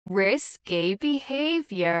Risky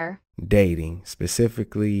behavior. Dating,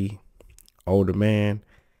 specifically older men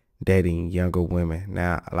dating younger women.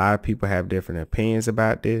 Now, a lot of people have different opinions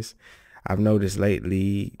about this. I've noticed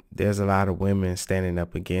lately there's a lot of women standing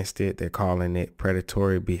up against it. They're calling it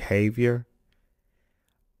predatory behavior.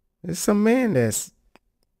 There's some men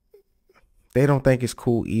they don't think it's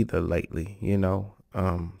cool either lately, you know.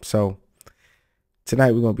 So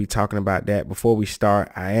tonight we're going to be talking about that. Before we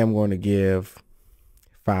start, I am going to give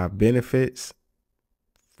 5 benefits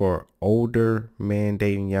for older men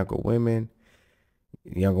dating younger women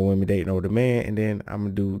dating older men, and then I'm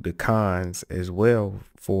gonna do the cons as well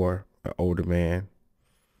for an older man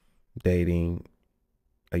dating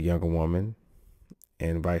a younger woman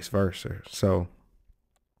and vice versa. So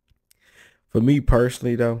for me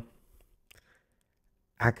personally though,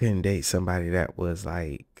 I couldn't date somebody that was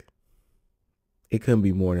like, it couldn't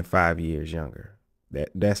be more than 5 years younger.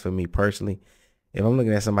 That's for me personally. If I'm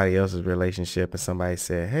looking at somebody else's relationship and somebody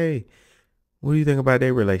said, hey, what do you think about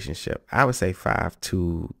their relationship? I would say 5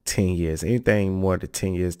 to 10 years. Anything more than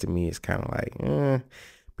 10 years to me is kind of like,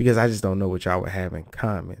 because I just don't know what y'all would have in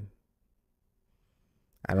common.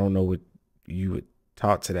 I don't know what you would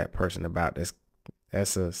talk to that person about.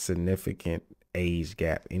 That's a significant age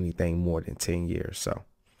gap, anything more than 10 years. So,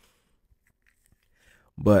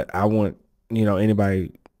 but I want,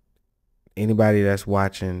 anybody that's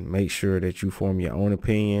watching, make sure that you form your own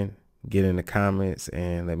opinion. Get in the comments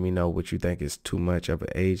and let me know what you think is too much of an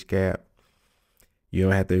age gap. You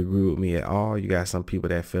don't have to agree with me at all. You got some people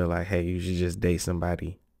that feel like, hey, you should just date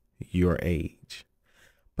somebody your age.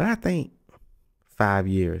 But I think 5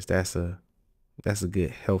 years, that's a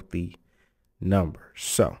good healthy number.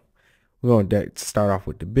 So we're going to start off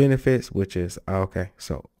with the benefits, which is, okay,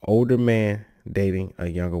 so older man dating a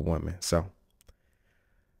younger woman. So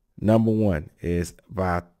number 1 is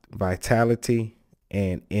vitality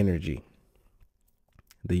and energy.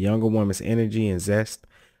 The younger woman's energy and zest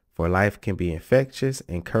for life can be infectious,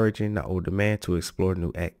 encouraging the older man to explore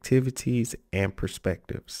new activities and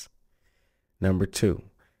perspectives. Number 2,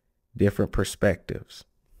 different perspectives.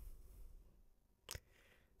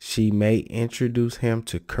 She may introduce him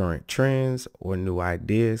to current trends or new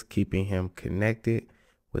ideas, keeping him connected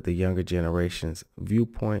with the younger generation's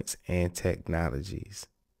viewpoints and technologies.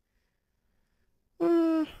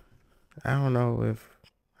 I don't know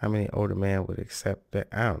how many older men would accept that.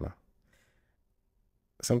 I don't know.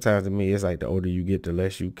 Sometimes to me, it's like the older you get, the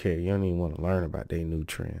less you care. You don't even want to learn about their new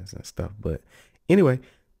trends and stuff. But anyway,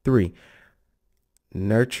 3,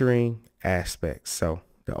 nurturing aspects. So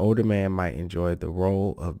the older man might enjoy the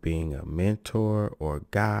role of being a mentor or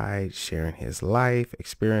guide, sharing his life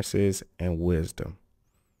experiences and wisdom.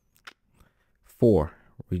 4,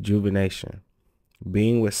 rejuvenation.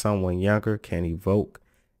 Being with someone younger can evoke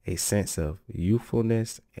a sense of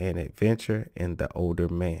youthfulness and adventure in the older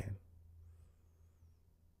man.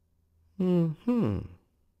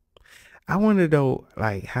 I wonder though,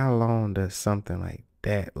 like, how long does something like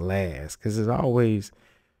that last? Because it's always,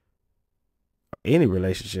 any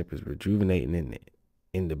relationship is rejuvenating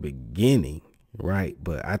in the beginning, right?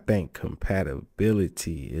 But I think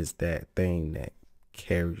compatibility is that thing that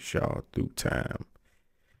carries y'all through time.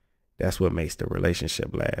 That's what makes the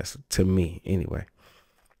relationship last, to me anyway.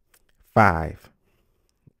 5,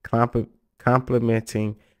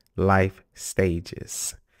 complementing life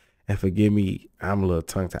stages. And forgive me, I'm a little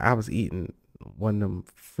tongue-tied. I was eating one of them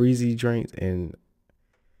freezy drinks and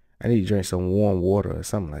I need to drink some warm water or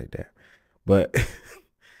something like that. But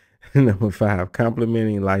number 5,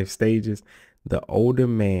 complementing life stages. The older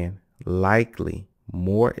man, likely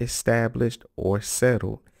more established or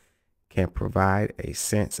settled, can provide a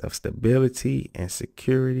sense of stability and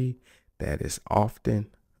security that is often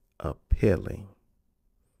appealing.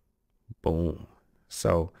 Boom.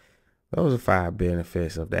 So those are 5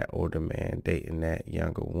 benefits of that older man dating that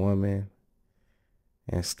younger woman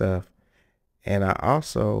and stuff. And I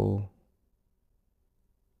also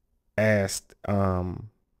asked, I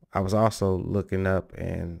was also looking up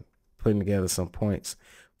and putting together some points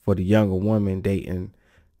for the younger woman dating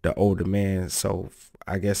the older man. So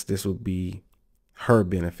I guess this would be her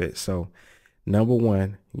benefits. So number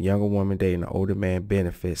 1, younger woman dating the older man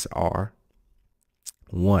benefits are: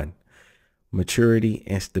 1, maturity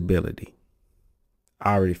and stability.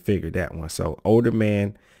 I already figured that one. So older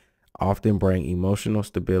men often bring emotional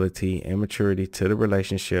stability and maturity to the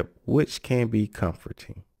relationship, which can be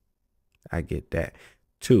comforting. I get that.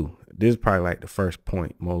 2, this is probably like the first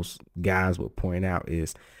point most guys would point out,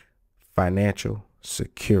 is financial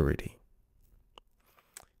security.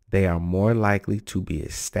 They are more likely to be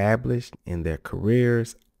established in their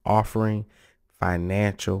careers, offering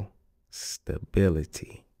financial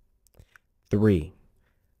stability. 3,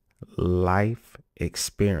 life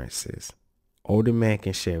experiences. Older man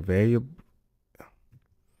can share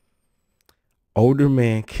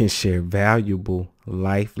valuable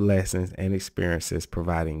life lessons and experiences,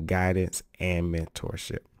 providing guidance and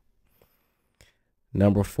mentorship.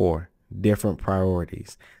 Number 4, different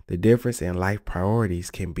priorities. The difference in life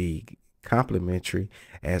priorities can be complementary,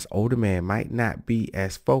 as older man might not be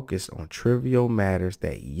as focused on trivial matters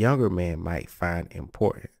that younger man might find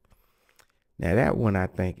important. Now that one I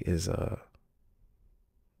think is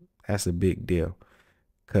that's a big deal,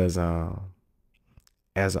 because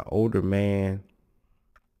as an older man,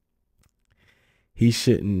 he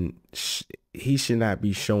should not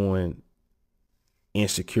be showing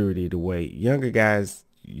insecurity the way younger guys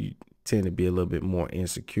tend to be a little bit more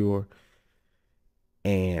insecure.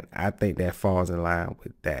 And I think that falls in line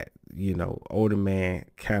with that. Older man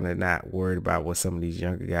kind of not worried about what some of these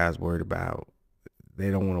younger guys worried about. They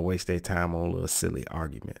don't want to waste their time on little silly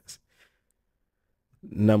arguments.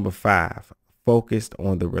 Number 5, focused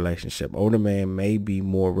on the relationship. Older man may be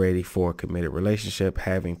more ready for a committed relationship,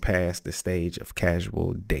 having passed the stage of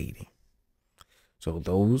casual dating. So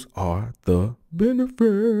those are the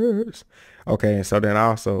benefits. Okay, and so then I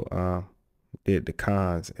also did the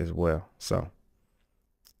cons as well. So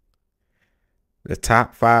the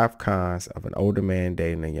top 5 cons of an older man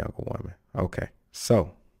dating a younger woman. Okay,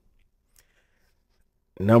 so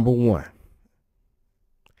number 1,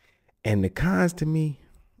 and the cons to me,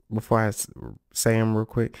 before I say them real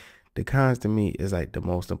quick, the cons to me is like the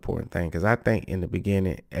most important thing, because I think in the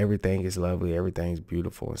beginning everything is lovely, everything's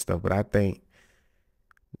beautiful and stuff, but I think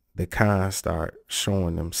the cons start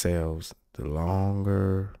showing themselves the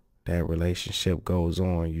longer that relationship goes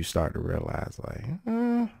on. You start to realize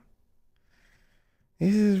like,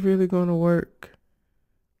 is this really going to work?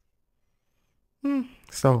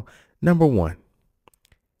 So, number 1,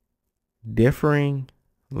 differing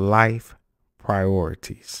life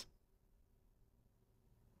priorities.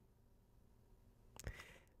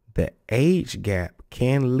 The age gap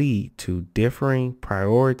can lead to differing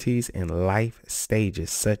priorities in life stages,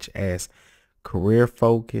 such as career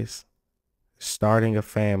focus, starting a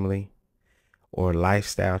family, or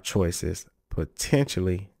lifestyle choices,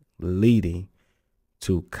 potentially leading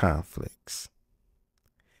to conflicts,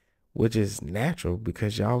 which is natural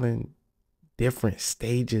because y'all in different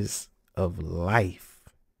stages of life.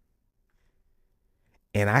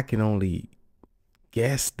 And I can only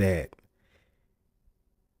guess that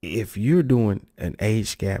if you're doing an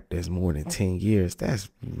age gap that's more than 10 years, that's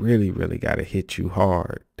really, really got to hit you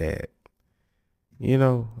hard. That's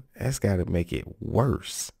got to make it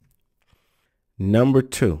worse. Number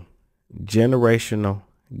 2, generational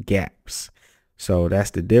gaps. So that's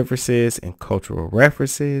the differences in cultural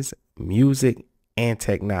references, music, and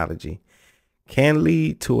technology can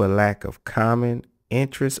lead to a lack of common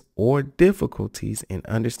interests or difficulties in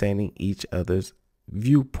understanding each other's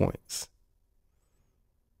viewpoints.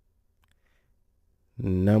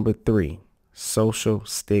 Number 3, social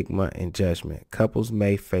stigma and judgment. Couples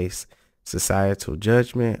may face societal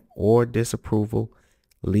judgment or disapproval,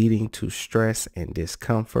 leading to stress and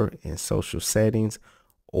discomfort in social settings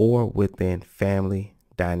or within family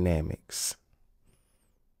dynamics.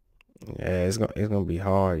 Yeah, it's gonna be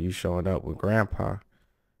hard. You showing up with grandpa.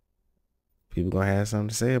 People gonna have something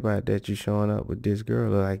to say about that. You showing up with this girl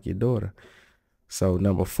look like your daughter. So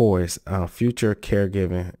number 4 is future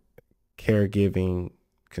caregiving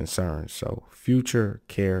concerns. So future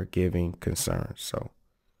caregiving concerns. So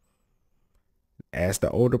as the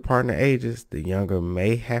older partner ages, the younger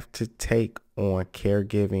may have to take on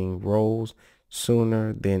caregiving roles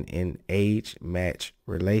sooner than in age match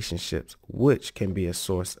relationships, which can be a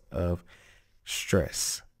source of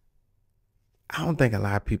stress. I don't think a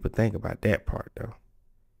lot of people think about that part though,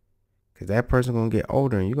 because that person gonna get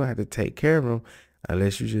older and you're gonna have to take care of them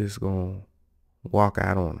unless you just gonna walk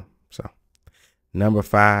out on them. So number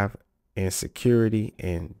 5, insecurity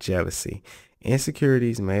and jealousy.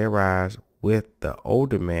 Insecurities may arise with the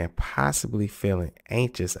older man possibly feeling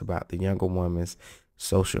anxious about the younger woman's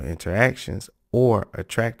social interactions or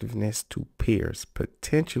attractiveness to peers,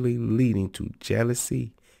 potentially leading to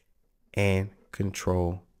jealousy and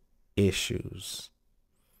control issues.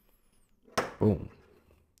 Boom.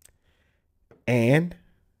 And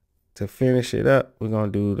to finish it up, we're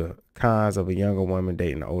going to do the cons of a younger woman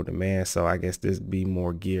dating an older man. So I guess this be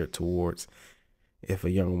more geared towards if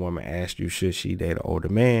a younger woman asked you, should she date an older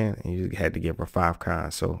man? And you had to give her 5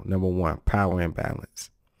 cons. So number 1, power imbalance.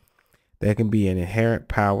 There can be an inherent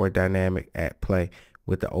power dynamic at play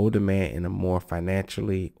with the older man in a more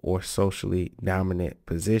financially or socially dominant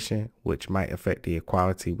position, which might affect the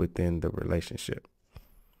equality within the relationship.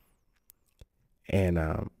 And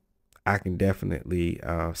I can definitely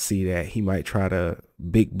see that he might try to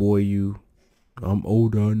big boy you. I'm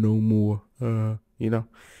older, I know more. You know.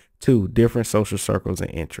 2, different social circles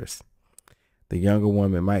and interests. The younger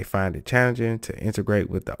woman might find it challenging to integrate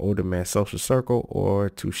with the older man's social circle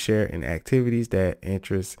or to share in activities that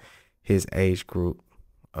interest his age group.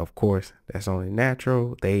 Of course, that's only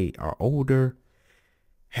natural. They are older,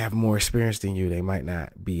 have more experience than you. They might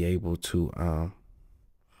not be able to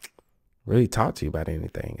really talk to you about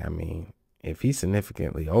anything. I mean, if he's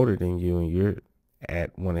significantly older than you and you're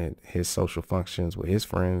at one of his social functions with his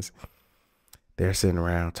friends, they're sitting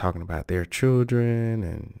around talking about their children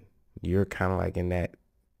and you're kind of like in that,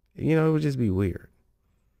 it would just be weird.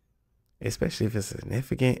 Especially if it's a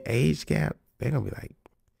significant age gap. They're going to be like,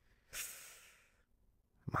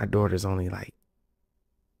 my daughter's only like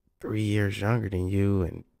 3 years younger than you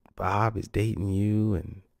and Bob is dating you.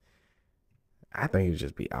 And I think it would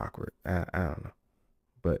just be awkward. I don't know.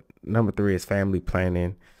 But number 3 is family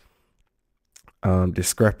planning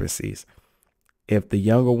discrepancies. If the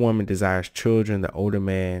younger woman desires children, the older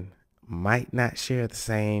man might not share the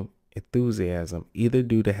same enthusiasm, either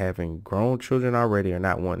due to having grown children already or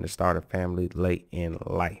not wanting to start a family late in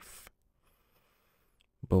life.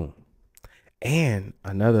 Boom. And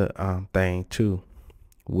another thing too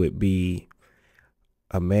would be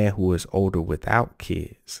a man who is older without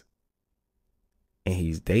kids and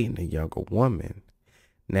he's dating a younger woman.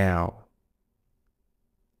 Now,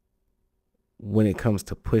 when it comes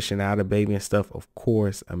to pushing out a baby and stuff, of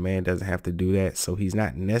course, a man doesn't have to do that. So he's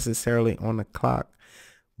not necessarily on the clock,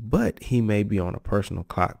 but he may be on a personal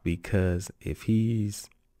clock because if he's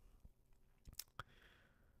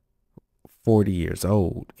 40 years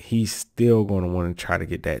old, he's still going to want to try to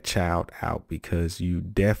get that child out because you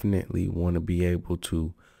definitely want to be able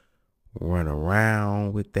to run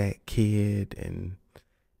around with that kid and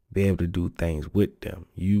be able to do things with them.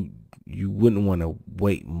 You wouldn't want to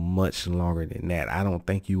wait much longer than that. I don't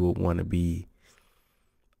think you would want to be,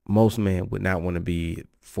 most men would not want to be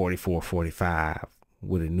 44, 45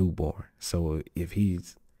 with a newborn. So if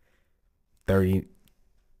he's 30,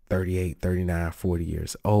 38, 39, 40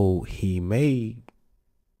 years old, he may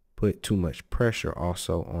put too much pressure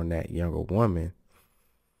also on that younger woman.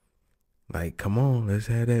 Like, come on, let's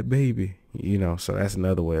have that baby. So that's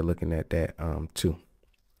another way of looking at that too.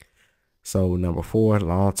 So number 4,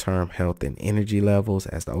 long-term health and energy levels.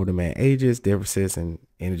 As the older man ages, differences in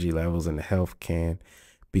energy levels and the health can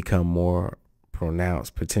become more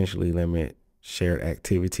pronounced, potentially limit shared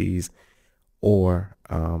activities or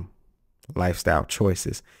lifestyle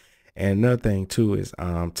choices. And another thing too is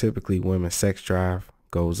typically women's sex drive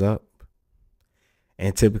goes up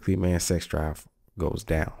and typically man's sex drive goes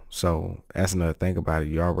down. So that's another thing about it.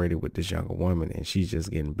 You're already with this younger woman and she's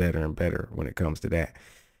just getting better and better when it comes to that.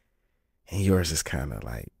 And yours is kind of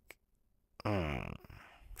like,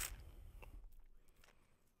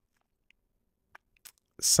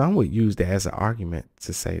 some would use that as an argument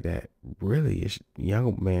to say that really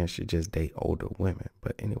young men should just date older women.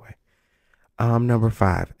 But anyway, number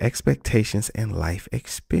 5, expectations and life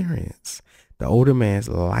experience. The older man's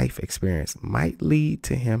life experience might lead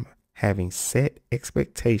to him having set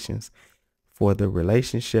expectations for the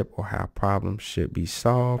relationship or how problems should be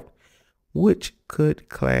solved, which could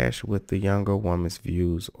clash with the younger woman's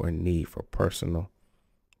views or need for personal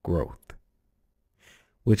growth,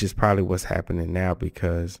 which is probably what's happening now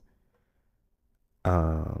because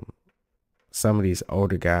some of these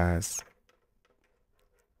older guys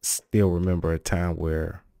still remember a time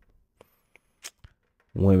where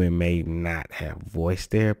women may not have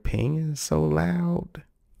voiced their opinions so loud.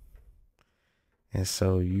 And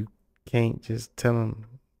so you can't just tell them,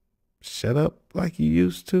 shut up like you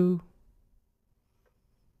used to.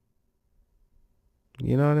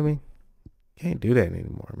 You know what I mean? Can't do that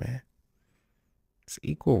anymore, man. It's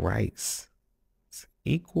equal rights. It's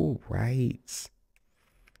equal rights.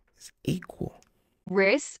 It's equal.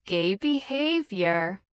 Risky behavior.